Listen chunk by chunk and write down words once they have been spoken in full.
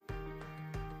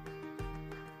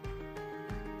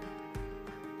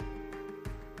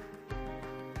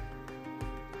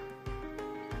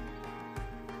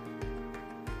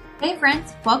Hey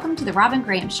friends, welcome to the Robin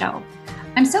Graham Show.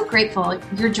 I'm so grateful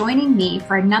you're joining me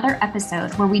for another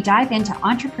episode where we dive into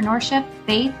entrepreneurship,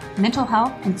 faith, mental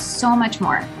health, and so much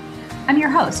more. I'm your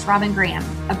host, Robin Graham,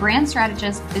 a brand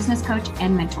strategist, business coach,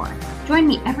 and mentor. Join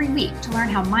me every week to learn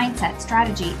how mindset,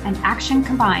 strategy, and action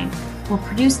combined will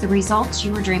produce the results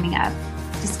you were dreaming of.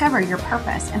 Discover your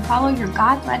purpose and follow your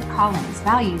God-led callings,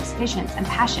 values, visions, and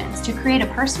passions to create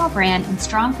a personal brand and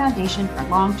strong foundation for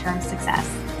long-term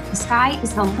success. The sky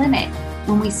is the limit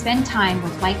when we spend time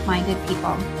with like-minded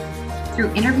people.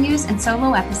 Through interviews and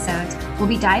solo episodes, we'll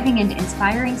be diving into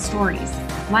inspiring stories,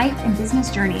 life and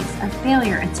business journeys of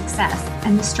failure and success,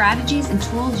 and the strategies and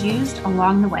tools used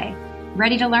along the way.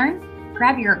 Ready to learn?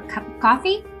 Grab your cup of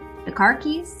coffee, the car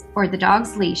keys, or the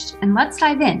dog's leash, and let's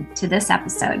dive into this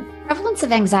episode. Prevalence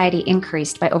of anxiety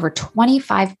increased by over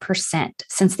 25%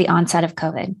 since the onset of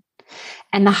COVID,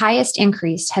 and the highest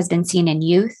increase has been seen in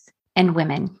youth and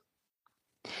women.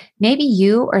 Maybe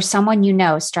you or someone you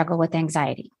know struggle with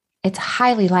anxiety. It's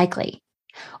highly likely.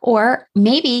 Or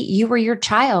maybe you or your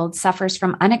child suffers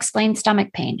from unexplained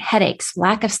stomach pain, headaches,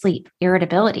 lack of sleep,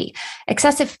 irritability,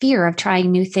 excessive fear of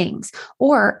trying new things,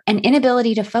 or an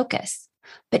inability to focus.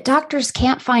 But doctors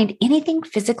can't find anything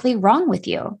physically wrong with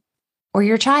you or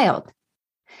your child.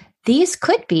 These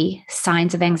could be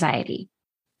signs of anxiety.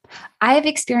 I have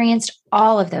experienced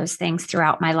all of those things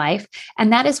throughout my life,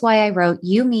 and that is why I wrote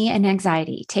You, Me, and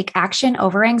Anxiety. Take action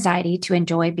over anxiety to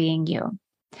enjoy being you.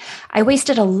 I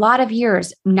wasted a lot of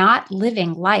years not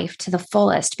living life to the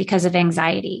fullest because of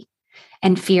anxiety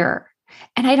and fear,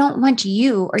 and I don't want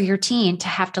you or your teen to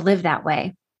have to live that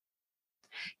way.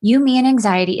 You, Me, and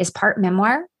Anxiety is part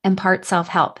memoir and part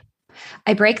self-help.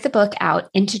 I break the book out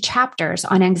into chapters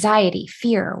on anxiety,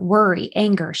 fear, worry,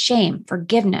 anger, shame,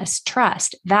 forgiveness,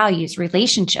 trust, values,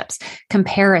 relationships,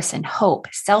 comparison, hope,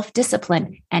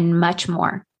 self-discipline, and much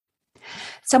more.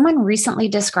 Someone recently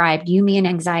described You, Me, and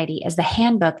Anxiety as the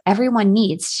handbook everyone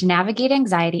needs to navigate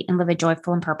anxiety and live a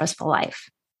joyful and purposeful life.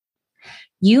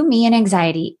 You, Me, and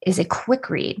Anxiety is a quick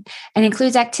read and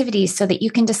includes activities so that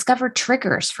you can discover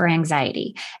triggers for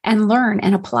anxiety and learn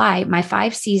and apply my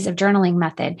 5 C's of journaling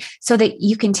method so that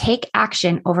you can take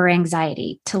action over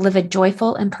anxiety to live a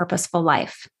joyful and purposeful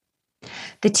life.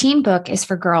 The teen book is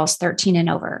for girls 13 and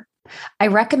over. I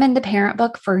recommend the parent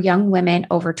book for young women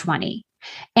over 20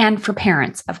 and for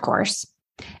parents, of course.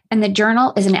 And the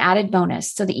journal is an added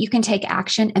bonus so that you can take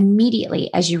action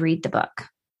immediately as you read the book.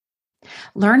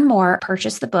 Learn more,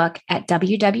 purchase the book at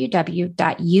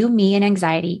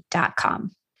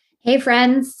www.youmeandanxiety.com. Hey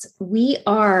friends, we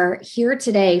are here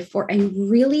today for a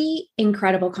really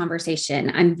incredible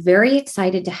conversation. I'm very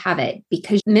excited to have it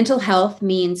because mental health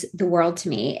means the world to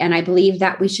me. And I believe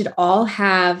that we should all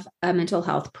have a mental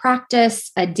health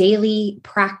practice, a daily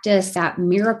practice, that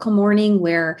miracle morning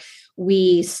where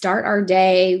we start our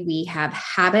day, we have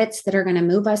habits that are going to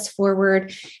move us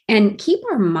forward and keep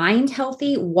our mind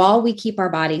healthy while we keep our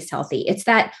bodies healthy. It's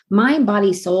that mind,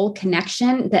 body, soul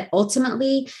connection that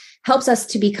ultimately helps us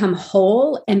to become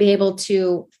whole and be able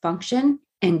to function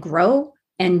and grow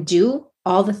and do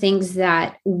all the things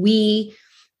that we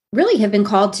really have been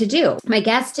called to do. My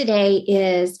guest today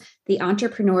is the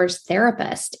entrepreneur's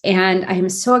therapist, and I am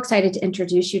so excited to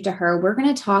introduce you to her. We're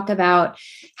going to talk about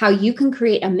how you can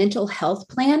create a mental health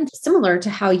plan similar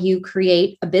to how you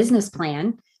create a business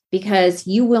plan, because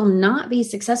you will not be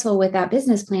successful with that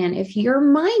business plan if your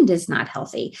mind is not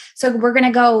healthy. So we're going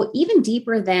to go even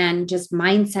deeper than just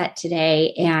mindset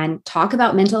today and talk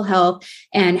about mental health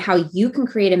and how you can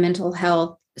create a mental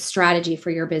health strategy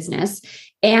for your business.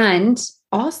 And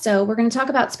also, we're going to talk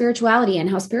about spirituality and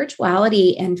how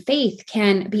spirituality and faith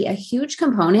can be a huge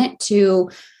component to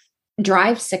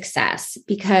drive success,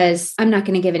 because I'm not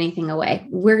going to give anything away.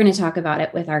 We're going to talk about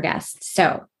it with our guests.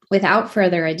 So without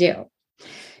further ado,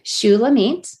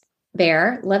 Shulamit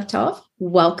Ber Levtov,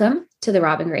 welcome to the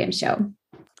Robin Graham Show.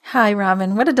 Hi,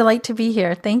 Robin. What a delight to be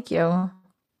here. Thank you.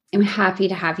 I'm happy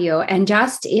to have you. And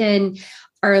just in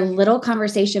our little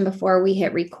conversation before we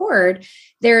hit record,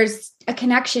 there's a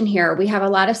connection here. We have a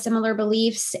lot of similar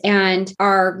beliefs, and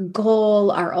our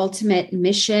goal, our ultimate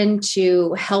mission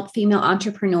to help female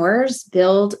entrepreneurs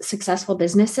build successful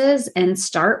businesses and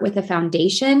start with a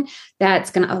foundation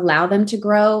that's going to allow them to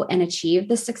grow and achieve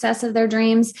the success of their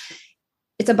dreams.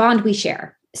 It's a bond we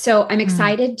share. So I'm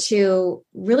excited to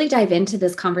really dive into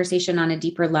this conversation on a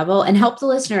deeper level and help the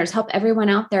listeners, help everyone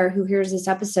out there who hears this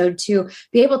episode to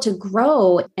be able to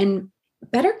grow and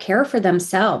better care for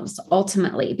themselves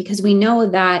ultimately, because we know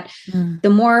that the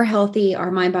more healthy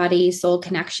our mind, body, soul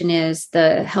connection is,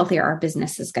 the healthier our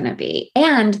business is going to be,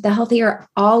 and the healthier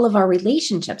all of our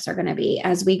relationships are going to be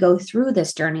as we go through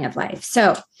this journey of life.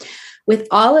 So with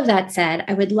all of that said,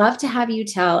 I would love to have you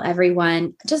tell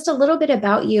everyone just a little bit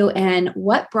about you and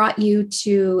what brought you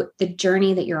to the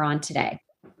journey that you're on today.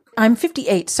 I'm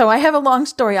 58, so I have a long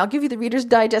story. I'll give you the Reader's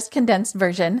Digest condensed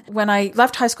version. When I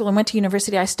left high school and went to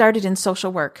university, I started in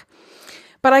social work.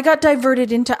 But I got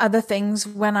diverted into other things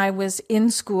when I was in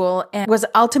school and was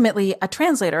ultimately a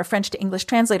translator, a French to English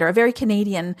translator, a very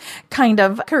Canadian kind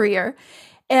of career.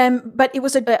 But it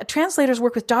was a translator's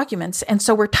work with documents. And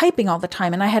so we're typing all the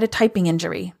time. And I had a typing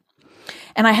injury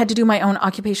and I had to do my own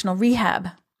occupational rehab.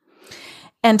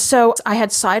 And so I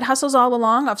had side hustles all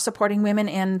along of supporting women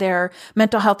in their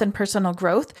mental health and personal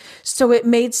growth. So it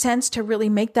made sense to really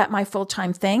make that my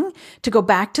full-time thing, to go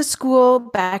back to school,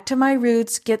 back to my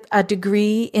roots, get a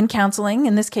degree in counseling.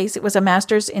 In this case, it was a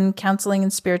master's in counseling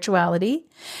and spirituality,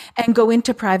 and go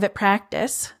into private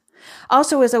practice.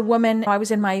 Also, as a woman, I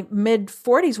was in my mid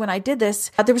 40s when I did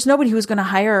this. There was nobody who was going to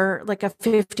hire like a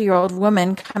 50-year-old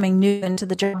woman coming new into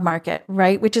the job market,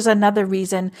 right? Which is another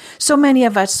reason so many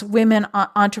of us women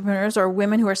entrepreneurs or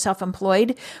women who are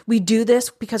self-employed, we do this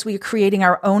because we are creating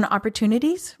our own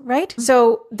opportunities, right?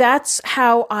 So that's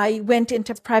how I went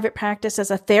into private practice as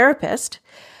a therapist.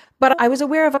 But I was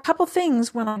aware of a couple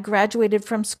things when I graduated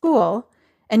from school,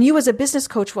 and you as a business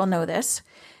coach will know this,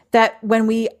 that when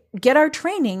we get our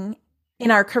training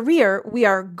in our career, we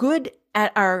are good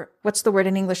at our, what's the word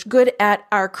in English? Good at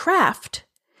our craft,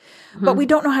 but we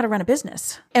don't know how to run a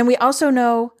business. And we also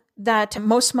know that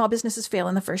most small businesses fail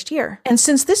in the first year. And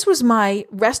since this was my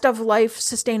rest of life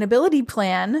sustainability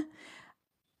plan,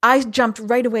 I jumped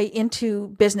right away into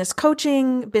business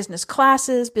coaching, business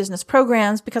classes, business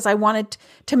programs, because I wanted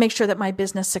to make sure that my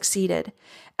business succeeded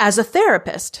as a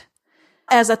therapist.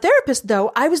 As a therapist,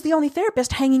 though, I was the only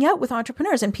therapist hanging out with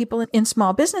entrepreneurs and people in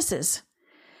small businesses.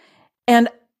 And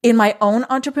in my own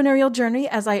entrepreneurial journey,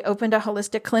 as I opened a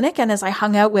holistic clinic and as I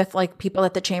hung out with like people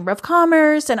at the Chamber of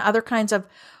Commerce and other kinds of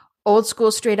old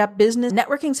school, straight up business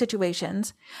networking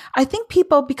situations, I think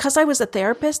people, because I was a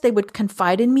therapist, they would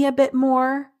confide in me a bit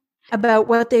more about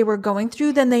what they were going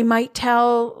through than they might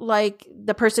tell like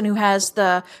the person who has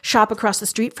the shop across the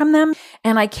street from them.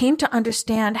 And I came to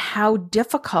understand how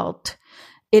difficult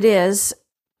it is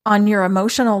on your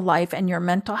emotional life and your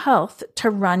mental health to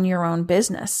run your own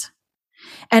business.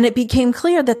 And it became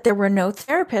clear that there were no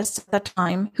therapists at the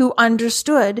time who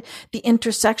understood the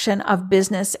intersection of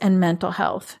business and mental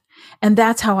health. And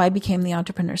that's how I became the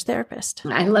entrepreneur's therapist.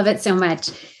 I love it so much.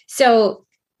 So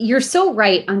you're so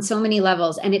right on so many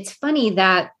levels. And it's funny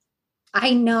that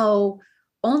I know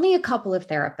only a couple of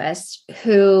therapists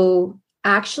who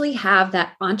actually have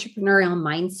that entrepreneurial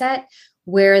mindset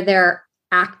where they're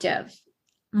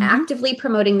actively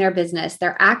promoting their business.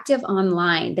 They're active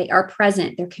online. They are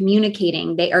present. They're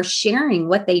communicating. They are sharing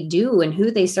what they do and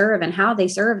who they serve and how they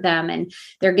serve them. And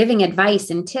they're giving advice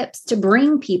and tips to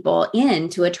bring people in,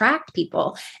 to attract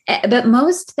people. But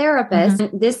most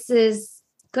therapists, this is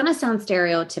going to sound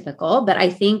stereotypical, but I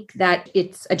think that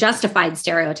it's a justified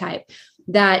stereotype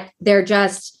that they're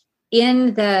just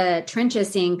in the trenches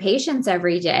seeing patients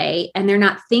every day and they're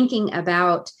not thinking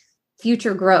about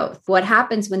future growth. What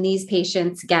happens when these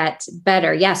patients get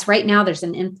better? Yes, right now there's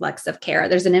an influx of care.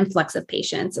 There's an influx of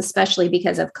patients, especially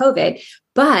because of COVID.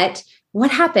 But what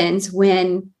happens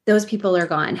when those people are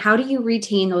gone? How do you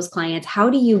retain those clients? How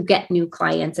do you get new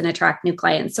clients and attract new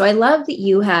clients? So I love that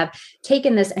you have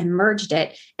taken this and merged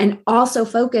it and also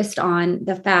focused on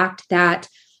the fact that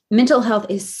mental health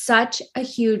is such a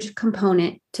huge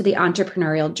component to the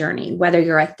entrepreneurial journey, whether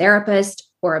you're a therapist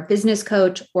or a business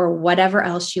coach or whatever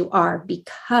else you are,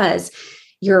 because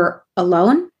you're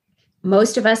alone.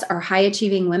 Most of us are high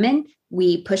achieving women.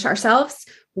 We push ourselves.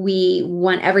 We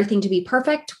want everything to be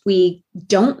perfect. We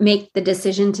don't make the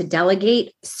decision to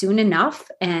delegate soon enough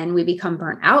and we become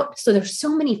burnt out. So there's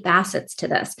so many facets to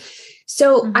this.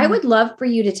 So I would love for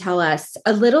you to tell us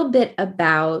a little bit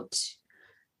about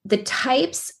the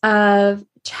types of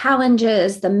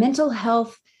challenges, the mental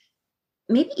health,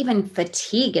 maybe even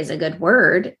fatigue is a good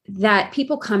word, that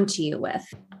people come to you with.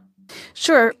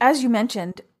 Sure. As you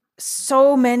mentioned,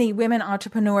 so many women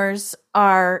entrepreneurs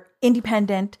are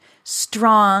independent,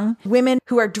 strong, women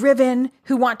who are driven,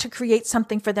 who want to create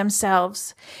something for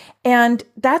themselves. And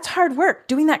that's hard work.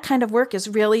 Doing that kind of work is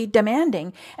really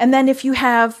demanding. And then if you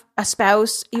have a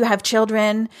spouse, you have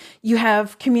children, you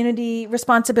have community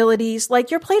responsibilities, like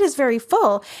your plate is very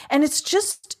full. And it's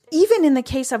just, even in the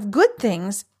case of good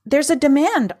things, there's a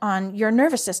demand on your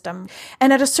nervous system.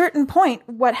 And at a certain point,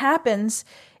 what happens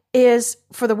is,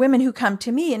 for the women who come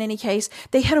to me, in any case,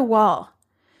 they hit a wall.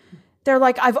 They're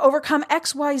like, I've overcome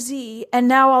XYZ, and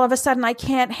now all of a sudden I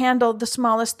can't handle the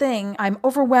smallest thing. I'm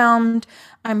overwhelmed.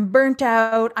 I'm burnt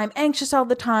out. I'm anxious all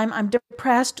the time. I'm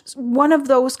depressed. One of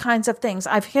those kinds of things.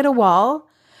 I've hit a wall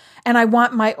and I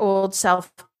want my old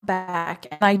self back,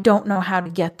 and I don't know how to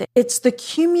get there. It's the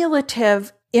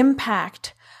cumulative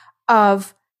impact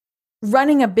of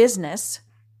running a business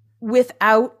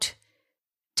without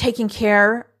taking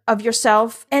care of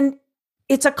yourself. And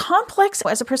it's a complex,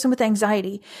 as a person with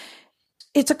anxiety,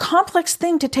 it's a complex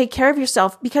thing to take care of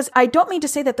yourself, because I don't mean to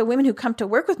say that the women who come to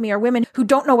work with me are women who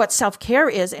don't know what self-care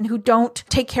is and who don't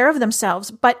take care of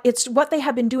themselves, but it's what they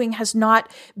have been doing has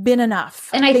not been enough.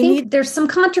 And I think there's some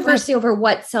controversy over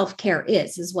what self-care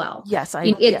is as well. Yes.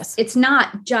 It's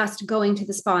not just going to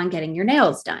the spa and getting your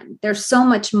nails done. There's so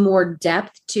much more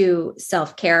depth to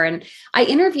self-care. And I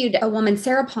interviewed a woman,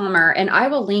 Sarah Palmer, and I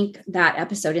will link that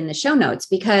episode in the show notes,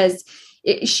 because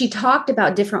she talked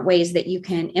about different ways that you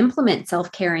can implement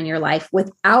self-care in your life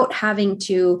without having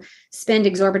to spend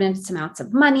exorbitant amounts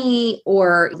of money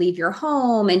or leave your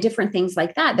home and different things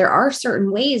like that. There are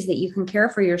certain ways that you can care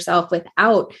for yourself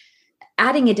without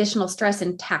adding additional stress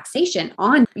and taxation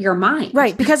on your mind.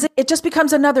 Right, because it just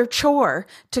becomes another chore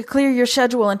to clear your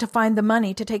schedule and to find the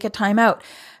money to take a time out.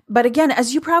 But again,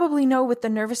 as you probably know with the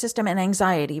nervous system and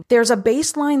anxiety, there's a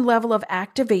baseline level of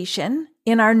activation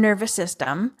in our nervous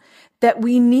system that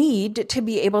we need to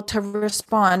be able to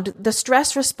respond. The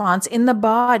stress response in the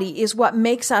body is what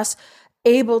makes us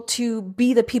able to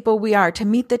be the people we are, to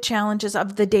meet the challenges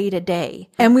of the day to day.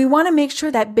 And we want to make sure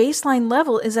that baseline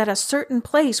level is at a certain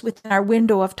place within our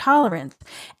window of tolerance.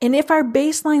 And if our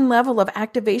baseline level of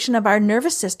activation of our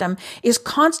nervous system is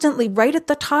constantly right at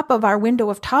the top of our window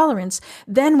of tolerance,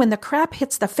 then when the crap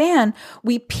hits the fan,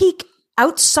 we peak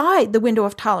outside the window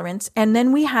of tolerance, and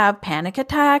then we have panic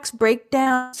attacks,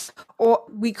 breakdowns, or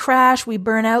we crash, we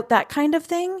burn out, that kind of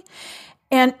thing.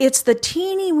 And it's the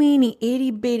teeny weeny, itty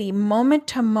bitty, moment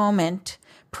to moment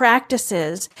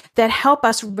practices that help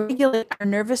us regulate our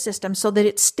nervous system so that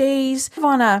it stays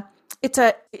on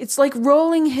it's like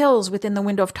rolling hills within the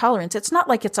window of tolerance. It's not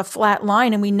like it's a flat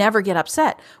line and we never get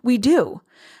upset. We do.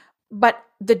 But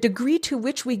the degree to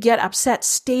which we get upset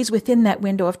stays within that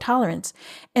window of tolerance.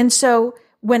 And so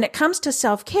when it comes to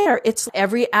self-care, it's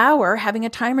every hour having a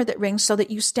timer that rings so that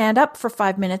you stand up for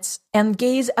 5 minutes and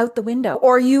gaze out the window.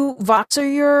 Or you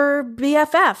voxer your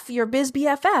BFF, your biz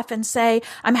BFF, and say,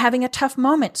 I'm having a tough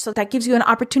moment. So that gives you an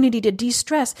opportunity to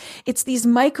de-stress. It's these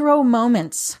micro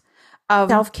moments of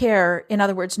self-care, in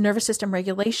other words, nervous system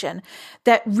regulation,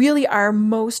 that really are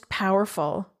most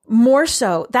powerful. More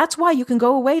so, that's why you can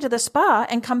go away to the spa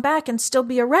and come back and still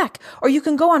be a wreck. Or you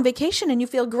can go on vacation and you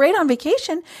feel great on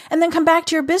vacation and then come back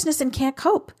to your business and can't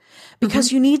cope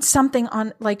because you need something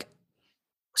on, like,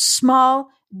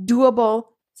 small, doable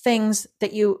things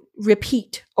that you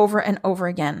repeat over and over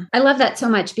again. I love that so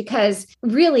much, because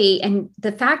really, and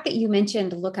the fact that you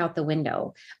mentioned look out the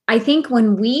window, I think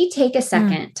when we take a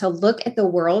second to look at the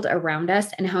world around us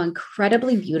and how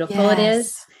incredibly beautiful it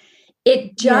is,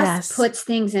 it just puts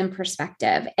things in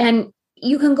perspective. And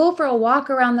you can go for a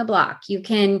walk around the block. You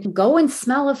can go and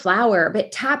smell a flower,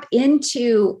 but tap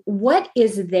into what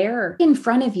is there in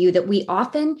front of you that we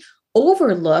often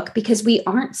overlook because we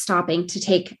aren't stopping to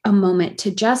take a moment to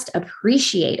just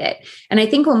appreciate it. And I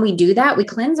think when we do that, we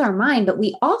cleanse our mind, but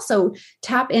we also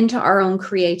tap into our own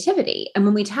creativity. And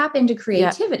when we tap into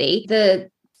creativity,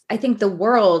 I think the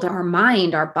world, our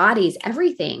mind, our bodies,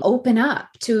 everything open up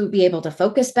to be able to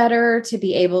focus better, to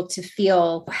be able to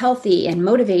feel healthy and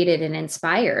motivated and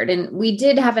inspired. And we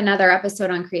did have another episode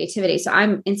on creativity.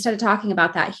 So instead of talking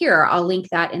about that here, I'll link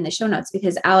that in the show notes,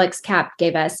 because Alex Kapp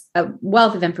gave us a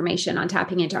wealth of information on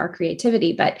tapping into our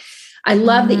creativity. But I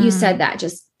love that you said that,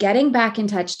 just getting back in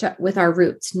touch with our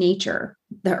roots, nature,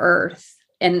 the earth,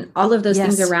 and all of those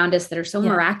things around us that are so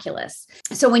miraculous.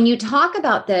 So when you talk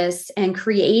about this and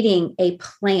creating a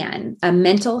plan, a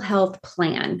mental health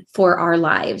plan for our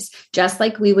lives, just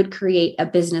like we would create a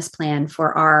business plan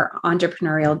for our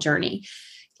entrepreneurial journey,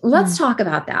 let's talk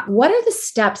about that. What are the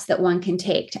steps that one can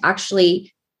take to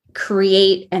actually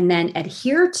create and then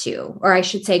adhere to, or I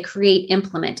should say create,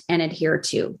 implement, and adhere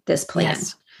to this plan?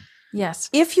 Yes.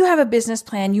 If you have a business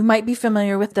plan, you might be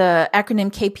familiar with the acronym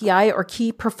KPI, or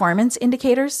key performance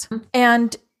indicators.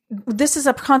 And this is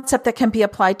a concept that can be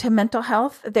applied to mental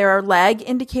health. There are lag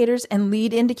indicators and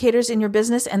lead indicators in your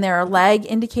business, and there are lag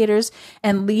indicators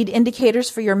and lead indicators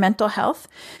for your mental health.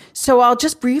 So I'll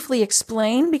just briefly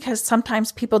explain, because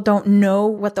sometimes people don't know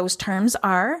what those terms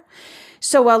are.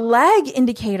 So a lag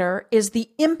indicator is the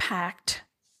impact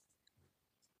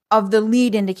of the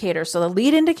lead indicator. So the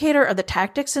lead indicator are the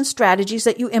tactics and strategies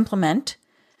that you implement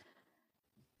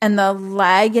And the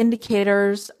lag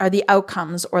indicators are the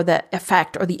outcomes or the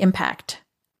effect or the impact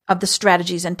of the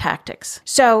strategies and tactics.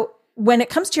 So when it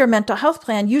comes to your mental health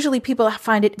plan, usually people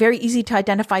find it very easy to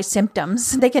identify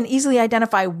symptoms. They can easily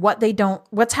identify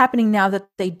what's happening now that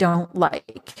they don't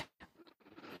like.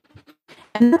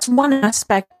 And that's one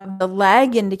aspect of the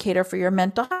lag indicator for your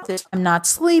mental health is I'm not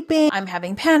sleeping, I'm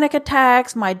having panic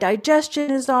attacks, my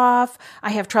digestion is off, I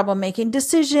have trouble making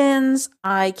decisions,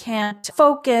 I can't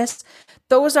focus.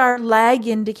 Those are lag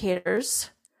indicators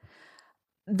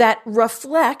that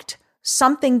reflect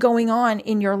something going on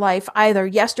in your life, either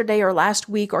yesterday or last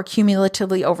week or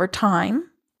cumulatively over time.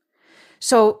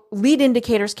 So lead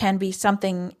indicators can be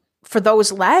something. For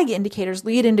those lag indicators,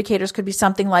 lead indicators could be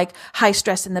something like high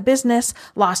stress in the business,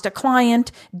 lost a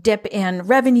client, dip in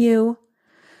revenue.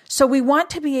 So we want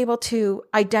to be able to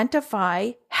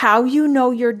identify how you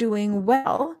know you're doing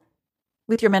well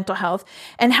with your mental health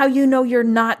and how you know you're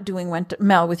not doing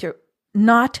well with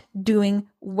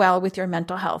your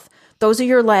mental health. Those are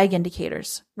your lag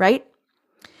indicators, right?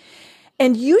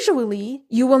 And usually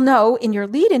you will know in your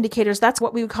lead indicators, that's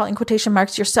what we would call in quotation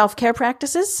marks, your self-care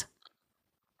practices.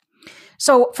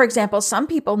 So, for example, some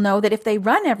people know that if they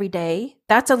run every day,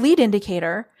 that's a lead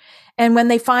indicator. And when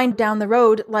they find down the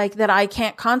road, like that I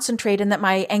can't concentrate and that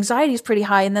my anxiety is pretty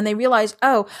high, and then they realize,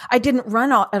 oh, I didn't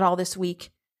run at all this week.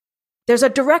 There's a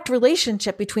direct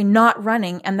relationship between not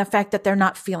running and the fact that they're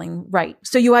not feeling right.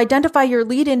 So you identify your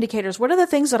lead indicators. What are the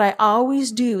things that I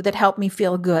always do that help me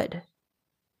feel good?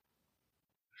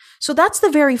 So that's the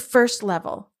very first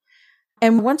level.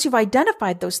 And once you've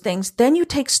identified those things, then you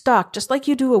take stock, just like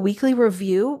you do a weekly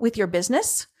review with your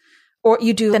business, or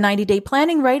you do the 90-day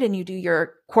planning, right? And you do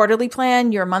your quarterly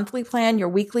plan, your monthly plan, your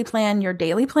weekly plan, your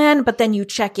daily plan, but then you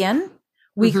check in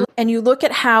weekly and you look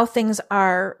at how things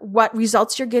are, what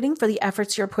results you're getting for the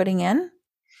efforts you're putting in.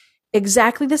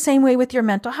 Exactly the same way with your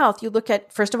mental health. You look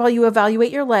at, first of all, you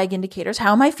evaluate your lag indicators.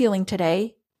 How am I feeling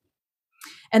today?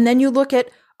 And then you look at,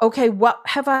 okay, what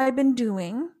have I been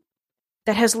doing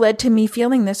that has led to me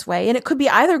feeling this way? And it could be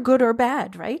either good or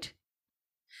bad, right?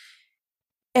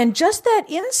 And just that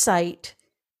insight,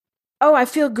 oh, I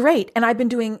feel great and I've been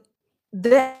doing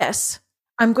this.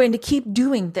 I'm going to keep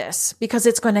doing this because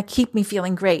it's going to keep me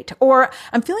feeling great. Or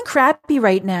I'm feeling crappy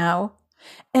right now.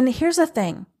 And here's the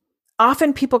thing.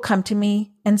 Often people come to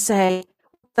me and say,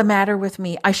 what's the matter with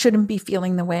me? I shouldn't be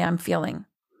feeling the way I'm feeling.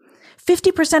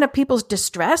 50% of people's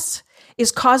distress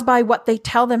is caused by what they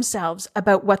tell themselves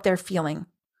about what they're feeling.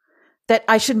 That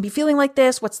I shouldn't be feeling like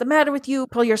this. What's the matter with you?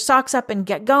 Pull your socks up and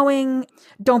get going.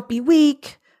 Don't be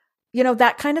weak.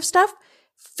 That kind of stuff.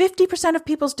 50% of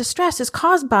people's distress is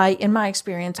caused by, in my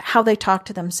experience, how they talk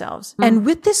to themselves. Mm. And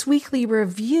with this weekly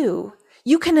review,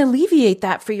 you can alleviate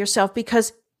that for yourself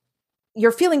because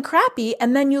you're feeling crappy.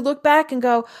 And then you look back and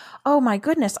go, oh my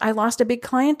goodness, I lost a big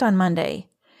client on Monday.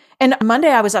 And Monday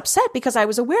I was upset because I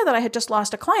was aware that I had just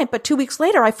lost a client, but 2 weeks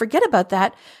later I forget about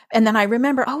that. And then I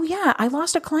remember, oh yeah, I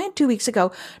lost a client 2 weeks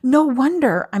ago. No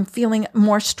wonder I'm feeling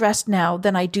more stressed now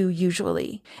than I do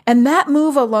usually. And that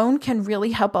move alone can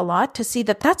really help a lot to see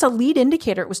that that's a lead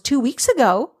indicator. It was 2 weeks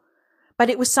ago,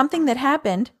 but it was something that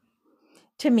happened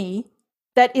to me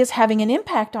that is having an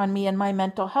impact on me and my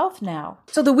mental health now.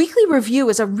 So the weekly review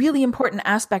is a really important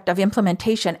aspect of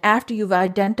implementation after you've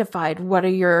identified what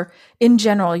are in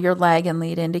general, your lag and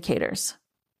lead indicators.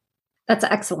 That's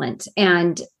excellent.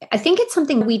 And I think it's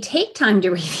something we take time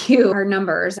to review our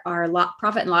numbers, our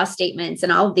profit and loss statements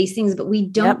and all of these things, but we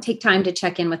don't take time to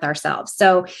check in with ourselves.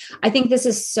 So I think this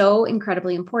is so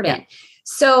incredibly important. Yeah.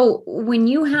 So when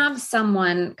you have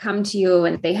someone come to you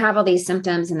and they have all these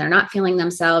symptoms and they're not feeling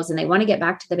themselves and they want to get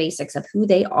back to the basics of who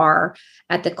they are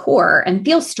at the core and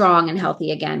feel strong and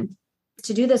healthy again,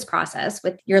 to do this process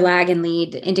with your lag and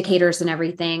lead indicators and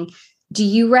everything, do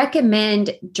you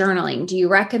recommend journaling? Do you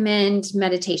recommend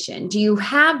meditation? Do you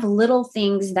have little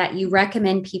things that you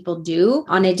recommend people do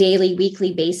on a daily,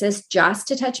 weekly basis just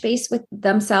to touch base with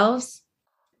themselves?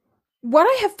 What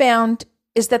I have found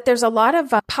is that there's a lot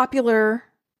of popular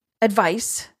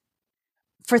advice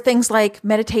for things like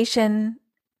meditation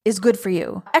is good for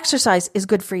you. Exercise is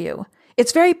good for you.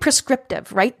 It's very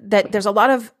prescriptive, right? That there's a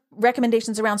lot of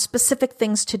recommendations around specific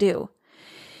things to do.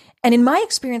 And in my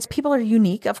experience, people are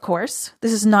unique, of course.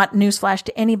 This is not newsflash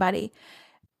to anybody.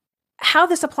 How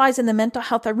this applies in the mental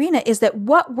health arena is that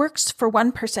what works for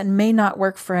one person may not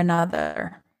work for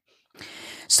another.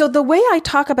 So the way I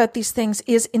talk about these things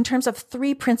is in terms of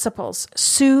 3 principles: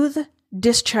 soothe,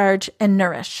 discharge, and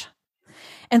nourish.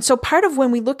 And so part of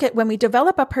when we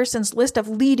develop a person's list of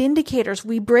lead indicators,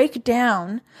 we break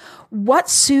down what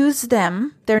soothes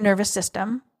them, their nervous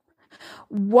system,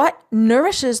 what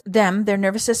nourishes them, their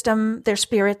nervous system, their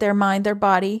spirit, their mind, their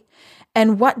body,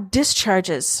 and what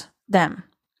discharges them.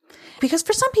 Because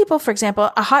for some people, for example,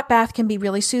 a hot bath can be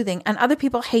really soothing, and other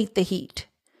people hate the heat.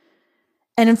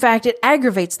 And in fact, it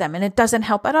aggravates them and it doesn't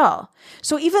help at all.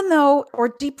 So even though, or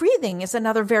deep breathing is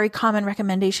another very common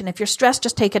recommendation. If you're stressed,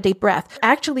 just take a deep breath.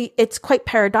 Actually, it's quite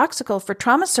paradoxical for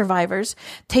trauma survivors.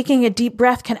 Taking a deep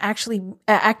breath can actually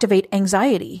activate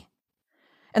anxiety.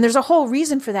 And there's a whole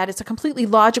reason for that. It's a completely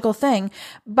logical thing,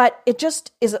 but it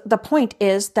just is, the point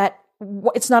is that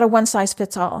it's not a one size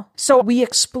fits all. So we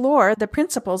explore the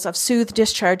principles of soothe,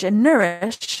 discharge, and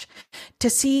nourish to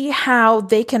see how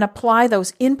they can apply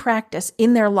those in practice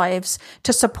in their lives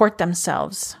to support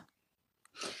themselves.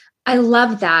 I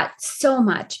love that so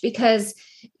much because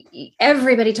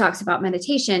everybody talks about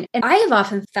meditation, and I have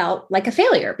often felt like a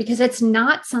failure because it's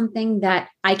not something that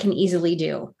I can easily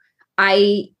do.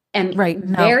 I am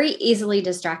very easily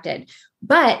distracted,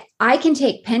 but I can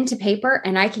take pen to paper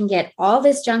and I can get all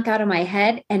this junk out of my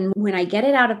head. And when I get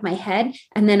it out of my head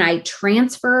and then I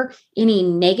transfer any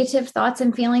negative thoughts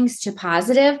and feelings to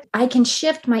positive, I can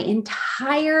shift my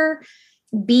entire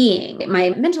being,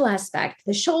 my mental aspect,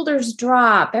 the shoulders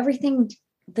drop, everything,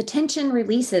 the tension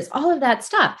releases, all of that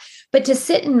stuff. But to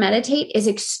sit and meditate is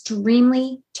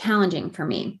extremely challenging for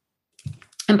me.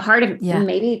 And part of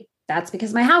maybe that's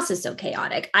because my house is so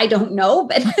chaotic. I don't know,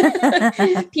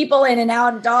 but people in and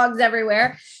out, dogs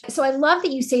everywhere. So I love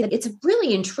that you say that it's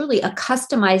really and truly a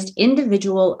customized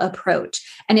individual approach,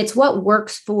 and it's what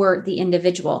works for the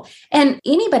individual. And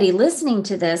anybody listening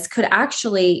to this could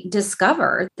actually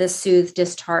discover the soothe,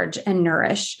 discharge, and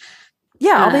nourish.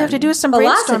 Yeah, all they have to do is some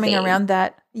brainstorming around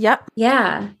that. Yep.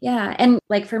 Yeah. And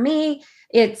like for me,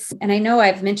 and I know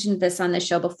I've mentioned this on the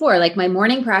show before, like my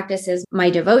morning practice is my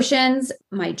devotions,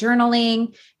 my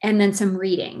journaling, and then some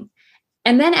reading,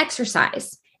 and then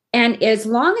exercise. And as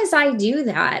long as I do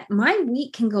that, my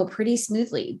week can go pretty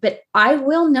smoothly. But I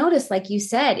will notice, like you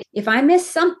said, if I miss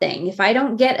something, if I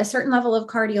don't get a certain level of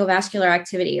cardiovascular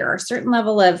activity or a certain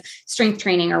level of strength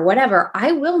training or whatever,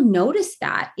 I will notice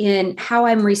that in how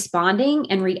I'm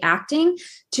responding and reacting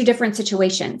to different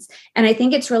situations. And I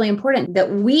think it's really important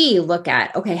that we look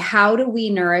at, okay, how do we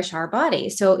nourish our body?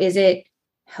 So is it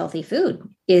healthy food?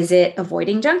 Is it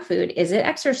avoiding junk food? Is it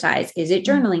exercise? Is it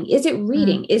journaling? Is it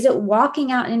reading? Is it walking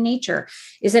out in nature?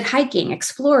 Is it hiking,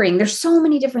 exploring? There's so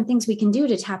many different things we can do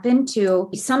to tap into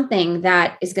something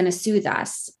that is going to soothe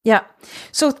us. Yeah.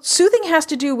 So soothing has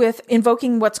to do with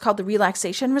invoking what's called the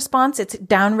relaxation response. It's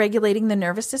down regulating the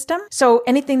nervous system. So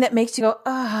anything that makes you go,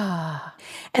 ah,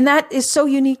 and that is so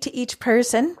unique to each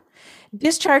person.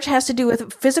 Discharge has to do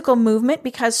with physical movement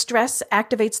because stress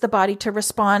activates the body to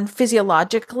respond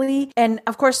physiologically. And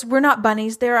of course, we're not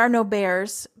bunnies. There are no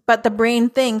bears, but the brain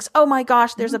thinks, oh my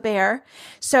gosh, there's a bear.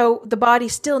 So the body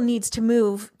still needs to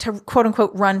move to quote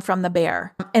unquote run from the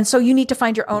bear. And so you need to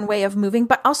find your own way of moving,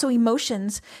 but also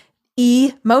emotions.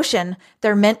 Emotion.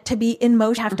 They're meant to be in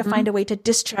motion. Have to find a way to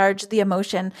discharge the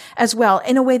emotion as well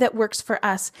in a way that works for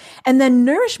us. And then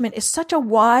nourishment is such a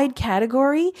wide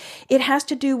category. It has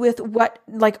to do with what,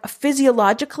 like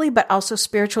physiologically, but also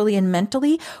spiritually and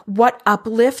mentally, what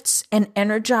uplifts and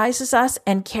energizes us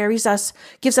and carries us,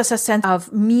 gives us a sense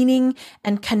of meaning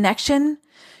and connection.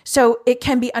 So it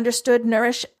can be understood,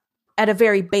 nourish at a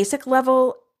very basic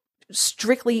level,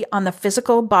 strictly on the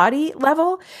physical body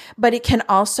level, but it can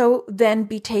also then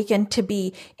be taken to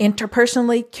be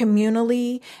interpersonally,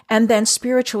 communally, and then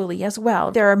spiritually as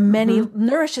well. There are many,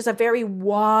 nourish is a very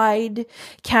wide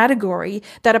category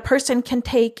that a person can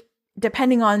take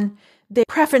depending on their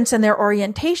preference and their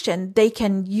orientation. They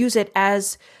can use it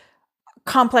as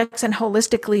complex and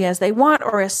holistically as they want,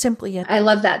 or as simply as. I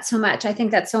love that so much. I think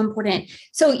that's so important.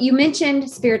 So you mentioned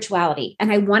spirituality,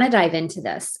 and I want to dive into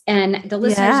this. And the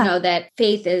listeners know that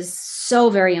faith is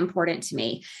so very important to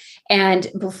me.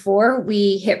 And before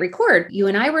we hit record, you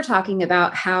and I were talking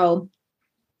about how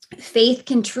faith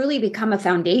can truly become a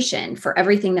foundation for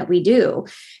everything that we do.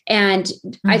 And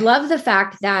I love the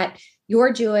fact that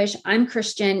you're Jewish, I'm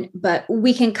Christian, but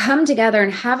we can come together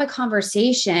and have a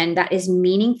conversation that is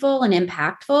meaningful and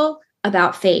impactful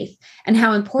about faith and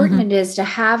how important it is to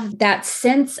have that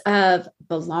sense of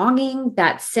belonging,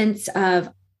 that sense of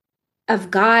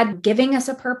God giving us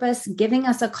a purpose, giving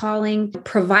us a calling,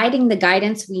 providing the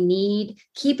guidance we need,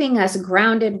 keeping us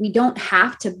grounded. We don't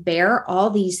have to bear all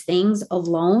these things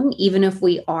alone, even if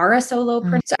we are a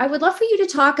solopreneur. So I would love for you to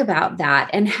talk about that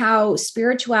and how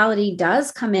spirituality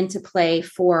does come into play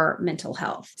for mental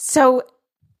health. So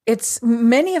it's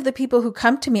many of the people who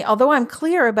come to me, although I'm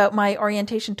clear about my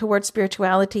orientation towards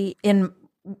spirituality in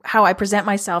how I present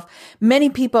myself. Many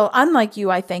people, unlike you,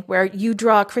 I think, where you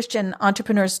draw Christian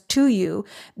entrepreneurs to you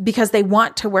because they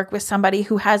want to work with somebody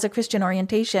who has a Christian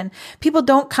orientation. People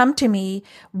don't come to me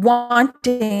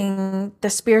wanting the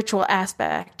spiritual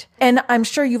aspect. And I'm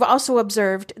sure you've also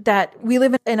observed that we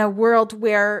live in a world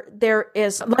where there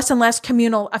is less and less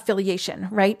communal affiliation,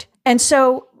 right? And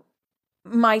so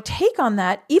my take on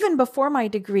that, even before my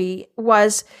degree,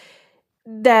 was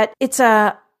that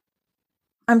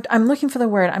I'm looking for the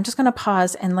word. I'm just going to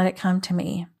pause and let it come to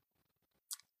me.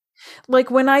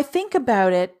 Like when I think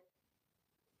about it,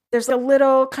 there's a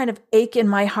little kind of ache in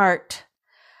my heart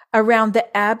around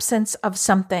the absence of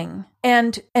something,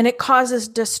 and it causes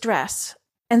distress.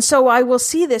 And so I will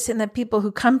see this in the people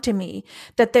who come to me,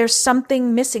 that there's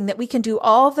something missing, that we can do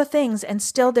all the things and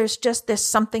still there's just this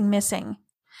something missing.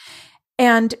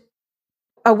 And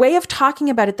a way of talking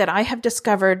about it that I have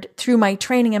discovered through my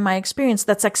training and my experience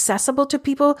that's accessible to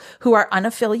people who are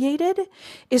unaffiliated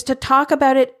is to talk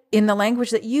about it in the language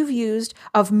that you've used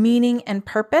of meaning and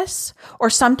purpose,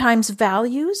 or sometimes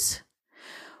values,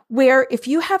 where if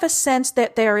you have a sense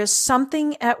that there is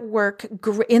something at work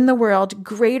in the world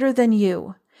greater than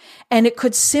you, and it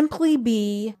could simply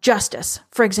be justice,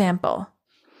 for example,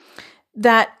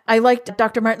 that I liked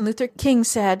Dr. Martin Luther King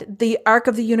said, the arc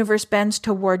of the universe bends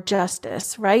toward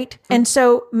justice, right? Mm-hmm. And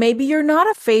so maybe you're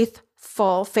not a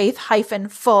faith-full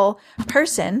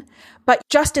person, but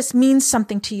justice means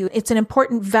something to you. It's an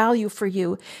important value for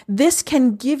you. This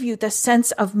can give you the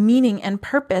sense of meaning and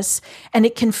purpose, and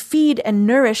it can feed and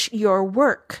nourish your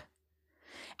work.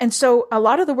 And so a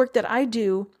lot of the work that I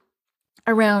do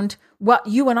around what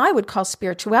you and I would call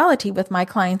spirituality with my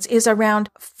clients is around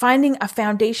finding a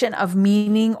foundation of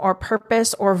meaning or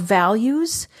purpose or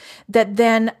values that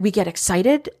then we get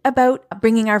excited about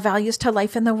bringing our values to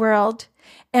life in the world.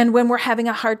 And when we're having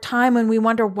a hard time and we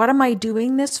wonder, what am I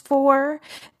doing this for?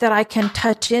 That I can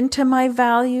touch into my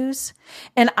values.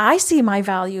 And I see my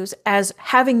values as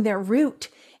having their root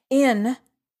in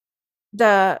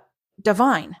the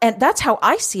divine. And that's how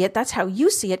I see it. That's how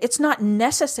you see it. It's not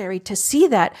necessary to see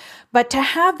that, but to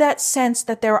have that sense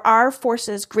that there are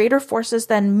forces, greater forces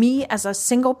than me as a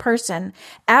single person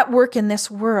at work in this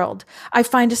world, I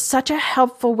find is such a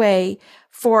helpful way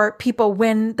for people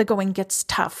when the going gets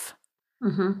tough.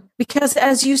 Mm-hmm. Because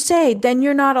as you say, then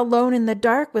you're not alone in the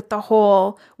dark with the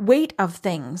whole weight of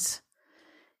things.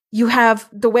 You have,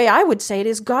 the way I would say it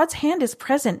is, God's hand is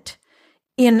present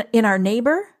in our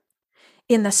neighbor,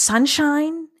 in the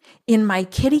sunshine, in my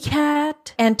kitty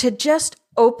cat, and to just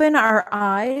open our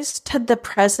eyes to the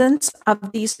presence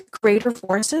of these greater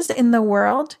forces in the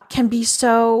world can be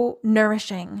so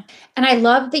nourishing. And I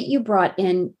love that you brought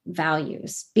in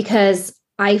values, because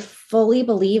I fully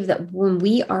believe that when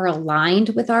we are aligned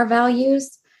with our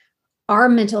values, our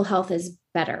mental health is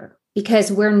better,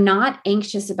 because we're not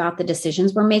anxious about the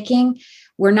decisions we're making.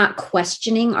 We're not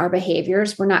questioning our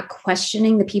behaviors. We're not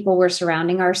questioning the people we're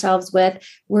surrounding ourselves with.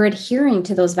 We're adhering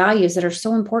to those values that are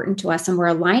so important to us, and we're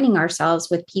aligning ourselves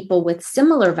with people with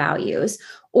similar values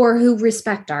or who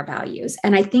respect our values.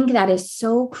 And I think that is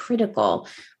so critical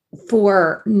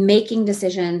for making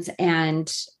decisions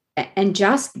and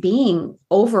just being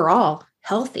overall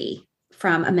healthy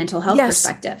from a mental health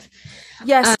perspective.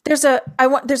 Yes, there's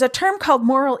a term called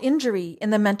moral injury in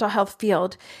the mental health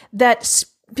field that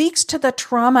speaks to the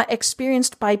trauma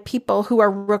experienced by people who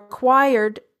are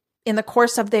required in the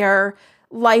course of their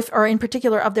life, or in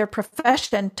particular of their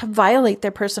profession, to violate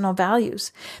their personal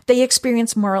values. They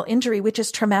experience moral injury, which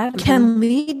is traumatic, can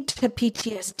lead to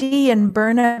PTSD and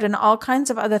burnout and all kinds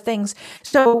of other things.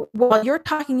 So while you're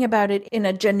talking about it in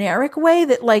a generic way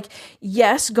that, like,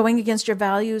 yes, going against your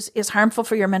values is harmful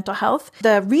for your mental health,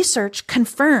 the research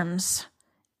confirms,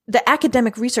 the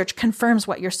academic research confirms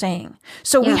what you're saying.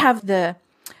 So we have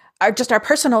our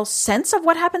personal sense of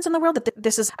what happens in the world, that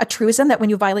this is a truism, that when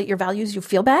you violate your values, you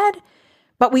feel bad.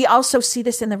 But we also see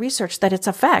this in the research, that it's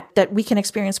a fact that we can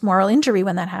experience moral injury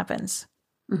when that happens.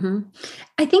 Mm-hmm.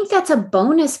 I think that's a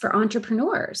bonus for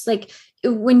entrepreneurs. Like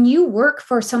when you work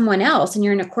for someone else and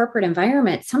you're in a corporate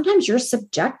environment, sometimes you're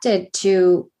subjected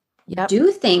to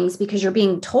do things because you're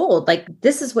being told, like,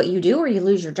 this is what you do or you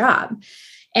lose your job.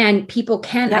 And people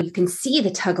you can see the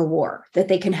tug of war that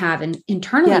they can have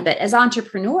internally. But as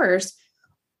entrepreneurs,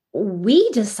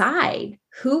 we decide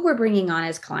who we're bringing on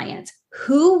as clients,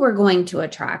 who we're going to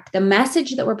attract, the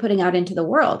message that we're putting out into the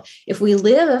world. If we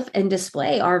live by and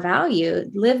display our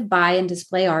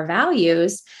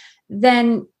values,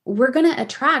 then we're going to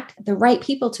attract the right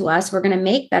people to us. We're going to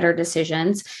make better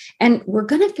decisions and we're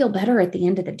going to feel better at the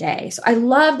end of the day. So I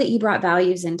love that you brought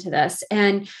values into this.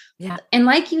 And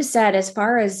like you said, as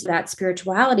far as that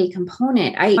spirituality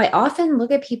component, I often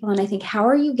look at people and I think, how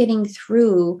are you getting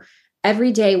through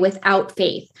every day without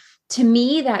faith? To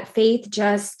me, that faith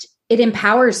it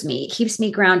empowers me, it keeps me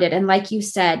grounded. And like you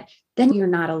said, then you're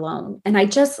not alone. And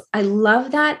I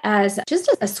love that as just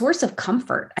a source of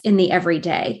comfort in the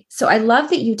everyday. So I love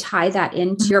that you tie that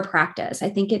into your practice. I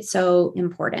think it's so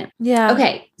important. Yeah.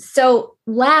 Okay. So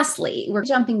lastly, we're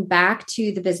jumping back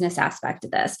to the business aspect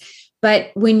of this.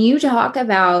 But when you talk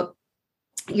about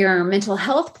your mental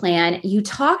health plan, you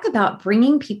talk about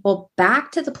bringing people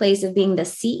back to the place of being the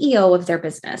CEO of their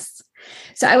business.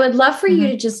 So I would love for you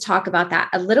to just talk about that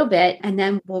a little bit, and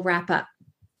then we'll wrap up.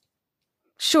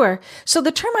 Sure. So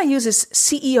the term I use is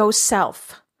CEO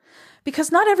self,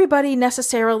 because not everybody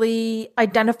necessarily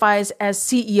identifies as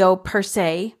CEO per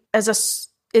se.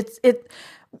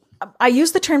 I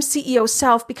use the term CEO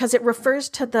self because it refers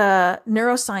to the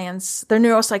neuroscience, the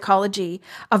neuropsychology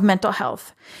of mental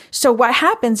health. So what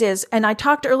happens is, and I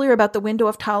talked earlier about the window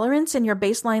of tolerance and your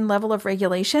baseline level of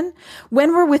regulation.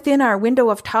 When we're within our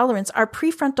window of tolerance, our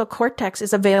prefrontal cortex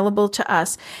is available to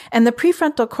us. And the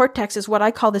prefrontal cortex is what I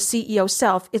call the CEO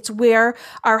self. It's where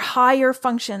our higher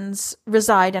functions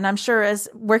reside. And I'm sure as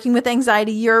working with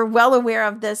anxiety, you're well aware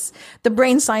of this, the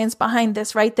brain science behind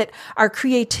this, right? That our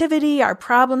creativity, our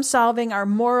problem solving, our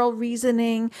moral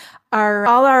reasoning,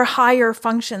 all our higher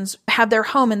functions have their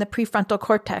home in the prefrontal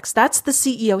cortex. That's the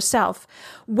CEO self.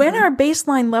 When our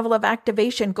baseline level of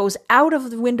activation goes out of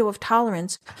the window of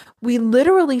tolerance, we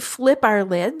literally flip our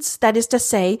lids. That is to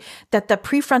say that the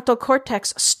prefrontal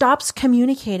cortex stops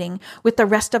communicating with the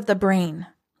rest of the brain.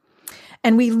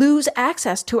 And we lose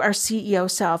access to our CEO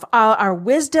self, all our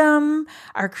wisdom,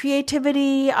 our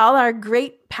creativity, all our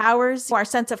great powers, our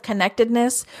sense of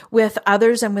connectedness with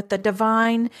others and with the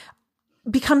divine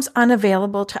becomes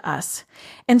unavailable to us.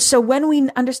 And so when we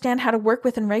understand how to work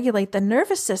with and regulate the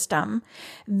nervous system,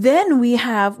 then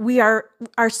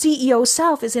our CEO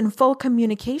self is in full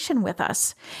communication with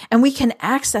us, and we can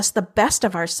access the best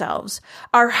of ourselves,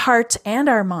 our hearts and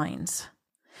our minds.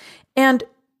 And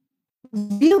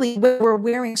really, we're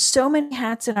wearing so many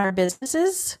hats in our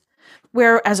businesses,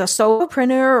 where as a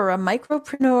solopreneur or a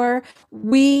micropreneur,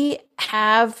 we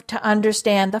have to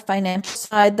understand the financial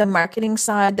side, the marketing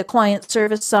side, the client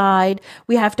service side.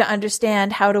 We have to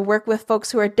understand how to work with folks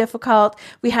who are difficult.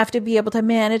 We have to be able to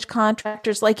manage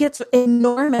contractors. Like, it's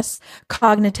enormous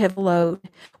cognitive load.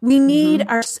 We need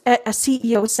a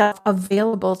CEO self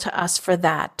available to us for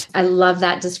that. I love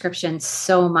that description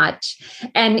so much.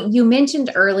 And you mentioned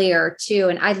earlier too,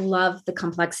 and I love the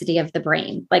complexity of the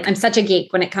brain. Like, I'm such a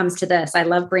geek when it comes to this. I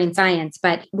love brain science.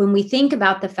 But when we think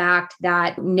about the fact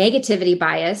that negativity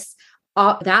bias,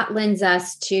 that lends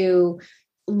us to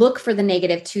look for the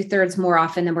negative 2/3 more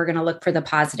often than we're going to look for the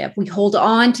positive. We hold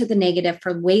on to the negative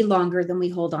for way longer than we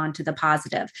hold on to the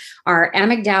positive. Our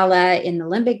amygdala in the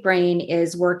limbic brain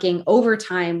is working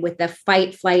overtime with the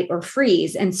fight, flight, or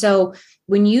freeze. And so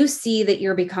when you see that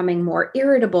you're becoming more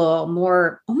irritable,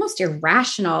 more almost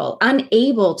irrational,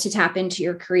 unable to tap into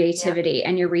your creativity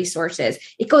and your resources,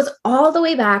 it goes all the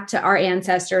way back to our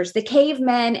ancestors, the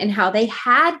cavemen, and how they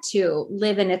had to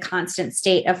live in a constant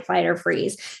state of fight or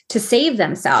freeze to save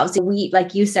themselves. We,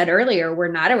 like you said earlier,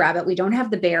 we're not a rabbit. We don't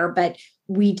have the bear, but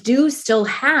we do still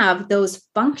have those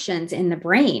functions in the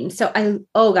brain. So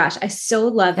I so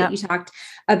love that you talked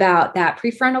about that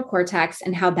prefrontal cortex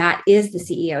and how that is the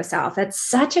CEO self. That's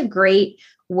such a great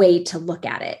way to look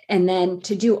at it. And then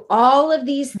to do all of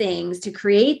these things to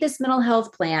create this mental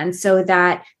health plan so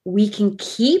that we can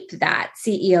keep that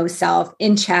CEO self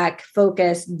in check,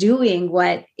 focused, doing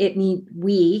what it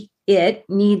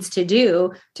needs to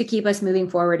do to keep us moving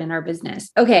forward in our business.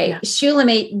 Okay,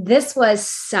 Shulamit, this was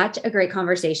such a great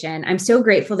conversation. I'm so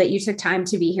grateful that you took time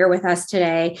to be here with us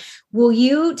today. Will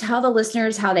you tell the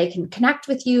listeners how they can connect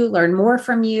with you, learn more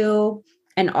from you,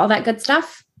 and all that good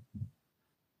stuff?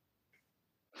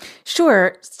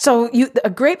 Sure. So a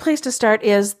great place to start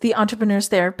is The Entrepreneur's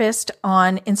Therapist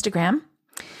on Instagram.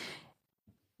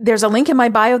 There's a link in my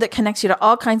bio that connects you to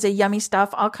all kinds of yummy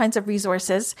stuff, all kinds of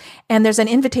resources. And there's an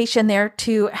invitation there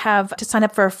to sign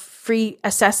up for a free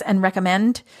assess and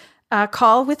recommend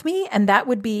call with me. And that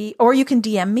would be, or you can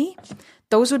DM me.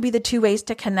 Those would be the two ways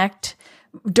to connect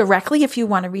directly if you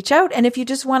want to reach out. And if you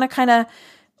just want to kind of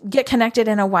get connected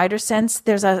in a wider sense,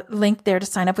 there's a link there to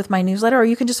sign up with my newsletter, or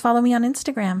you can just follow me on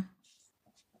Instagram.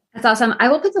 That's awesome. I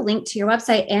will put the link to your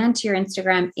website and to your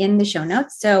Instagram in the show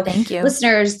notes. So thank you.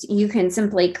 Listeners, you can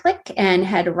simply click and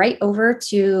head right over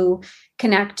to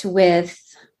connect with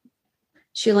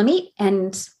Shulamit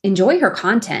and enjoy her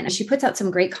content. She puts out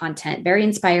some great content, very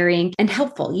inspiring and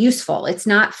helpful, useful. It's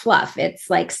not fluff. It's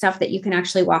like stuff that you can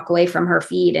actually walk away from her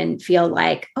feed and feel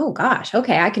like, oh gosh,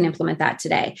 okay, I can implement that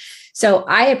today. So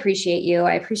I appreciate you.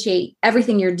 I appreciate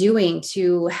everything you're doing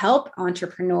to help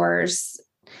entrepreneurs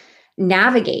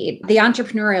navigate the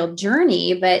entrepreneurial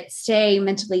journey, but stay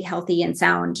mentally healthy and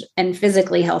sound and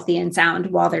physically healthy and sound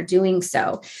while they're doing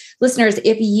so. Listeners,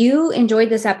 if you enjoyed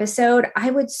this episode,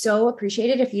 I would so appreciate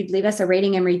it if you'd leave us a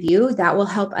rating and review. That will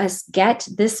help us get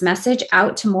this message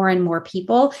out to more and more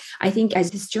people. I think as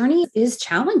this journey is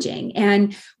challenging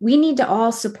and we need to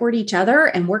all support each other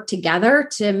and work together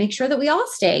to make sure that we all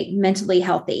stay mentally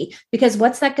healthy, because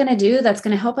what's that going to do? That's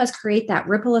going to help us create that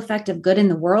ripple effect of good in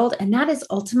the world. And that is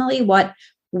ultimately what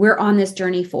we're on this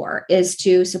journey for, is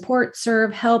to support,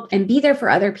 serve, help, and be there for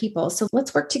other people. So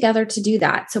let's work together to do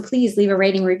that. So please leave a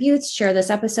rating, review, share this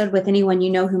episode with anyone you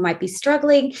know who might be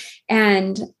struggling.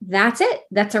 And that's it.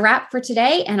 That's a wrap for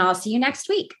today. And I'll see you next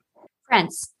week.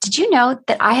 Friends, did you know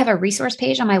that I have a resource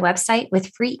page on my website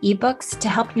with free ebooks to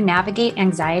help you navigate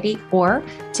anxiety or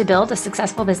to build a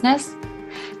successful business?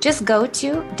 Just go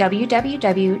to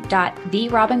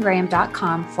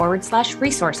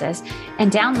www.therobingraham.com/resources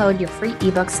and download your free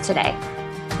ebooks today.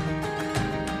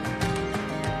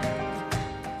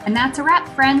 And that's a wrap,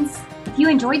 friends. If you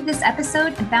enjoyed this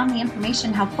episode and found the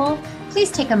information helpful,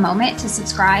 please take a moment to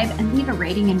subscribe and leave a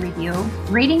rating and review.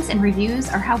 Ratings and reviews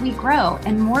are how we grow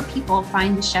and more people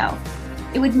find the show.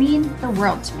 It would mean the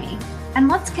world to me. And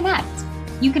let's connect.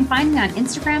 You can find me on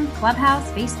Instagram, Clubhouse,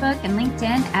 Facebook, and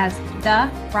LinkedIn as The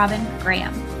Robin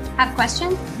Graham. Have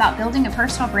questions about building a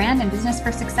personal brand and business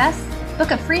for success? Book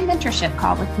a free mentorship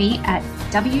call with me at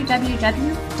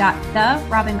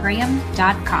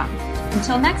www.therobingraham.com.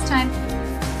 Until next time,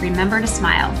 remember to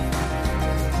smile.